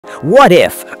What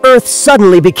if Earth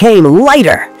suddenly became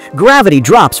lighter? Gravity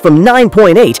drops from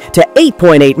 9.8 to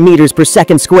 8.8 meters per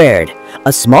second squared.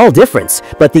 A small difference,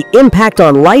 but the impact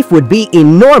on life would be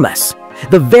enormous.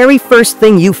 The very first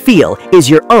thing you feel is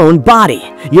your own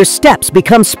body. Your steps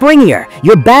become springier,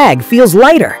 your bag feels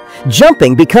lighter.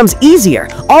 Jumping becomes easier,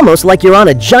 almost like you're on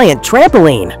a giant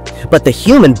trampoline. But the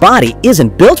human body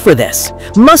isn't built for this.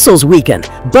 Muscles weaken,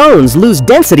 bones lose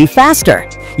density faster.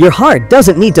 Your heart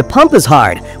doesn't need to pump as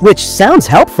hard, which sounds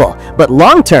helpful, but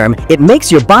long-term, it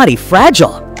makes your body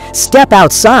fragile. Step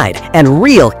outside and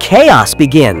real chaos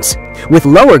begins. With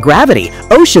lower gravity,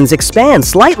 oceans expand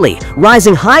slightly,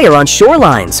 rising higher on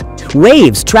shorelines.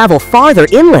 Waves travel farther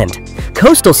inland.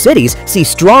 Coastal cities see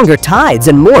stronger tides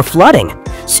and more flooding.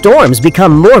 Storms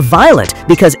become more violent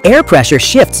because air pressure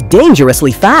shifts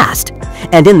dangerously fast.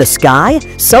 And in the sky,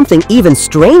 something even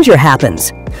stranger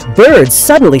happens. Birds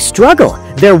suddenly struggle.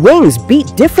 Their wings beat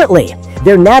differently.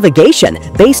 Their navigation,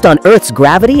 based on Earth's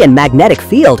gravity and magnetic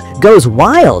field, goes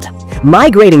wild.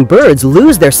 Migrating birds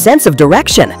lose their sense of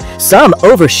direction. Some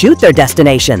overshoot their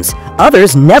destinations.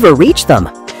 Others never reach them.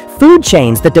 Food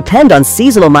chains that depend on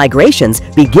seasonal migrations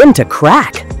begin to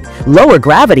crack. Lower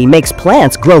gravity makes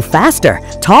plants grow faster,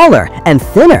 taller, and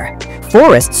thinner.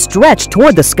 Forests stretch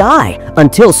toward the sky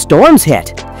until storms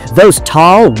hit. Those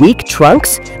tall, weak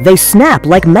trunks, they snap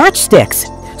like matchsticks.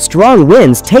 Strong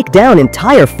winds take down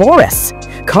entire forests.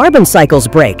 Carbon cycles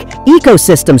break,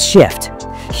 ecosystems shift.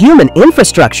 Human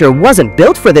infrastructure wasn't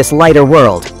built for this lighter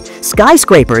world.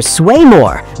 Skyscrapers sway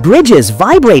more, bridges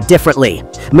vibrate differently.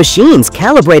 Machines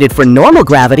calibrated for normal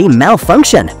gravity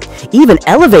malfunction. Even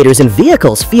elevators and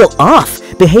vehicles feel off,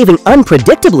 behaving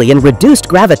unpredictably in reduced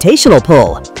gravitational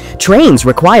pull. Trains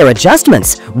require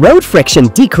adjustments, road friction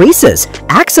decreases,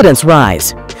 accidents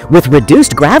rise. With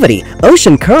reduced gravity,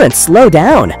 ocean currents slow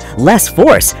down. Less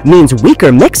force means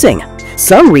weaker mixing.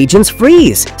 Some regions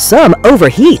freeze, some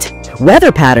overheat.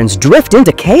 Weather patterns drift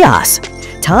into chaos.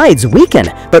 Tides weaken,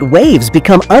 but waves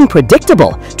become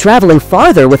unpredictable, traveling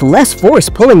farther with less force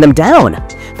pulling them down.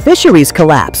 Fisheries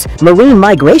collapse, marine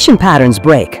migration patterns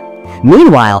break.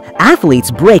 Meanwhile, athletes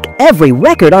break every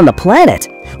record on the planet.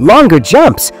 Longer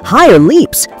jumps, higher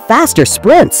leaps, faster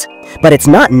sprints. But it's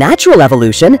not natural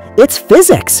evolution, it's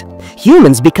physics.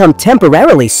 Humans become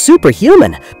temporarily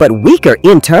superhuman, but weaker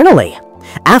internally.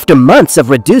 After months of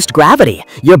reduced gravity,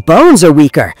 your bones are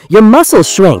weaker, your muscles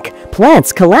shrink,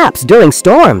 plants collapse during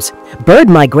storms, bird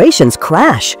migrations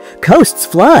crash, coasts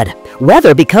flood,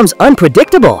 weather becomes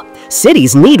unpredictable,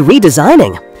 cities need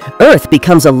redesigning. Earth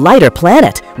becomes a lighter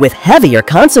planet with heavier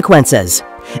consequences.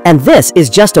 And this is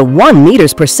just a 1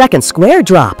 meters per second square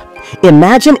drop.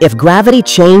 Imagine if gravity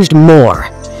changed more.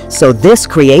 So this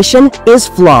creation is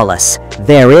flawless.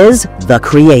 There is the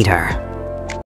Creator.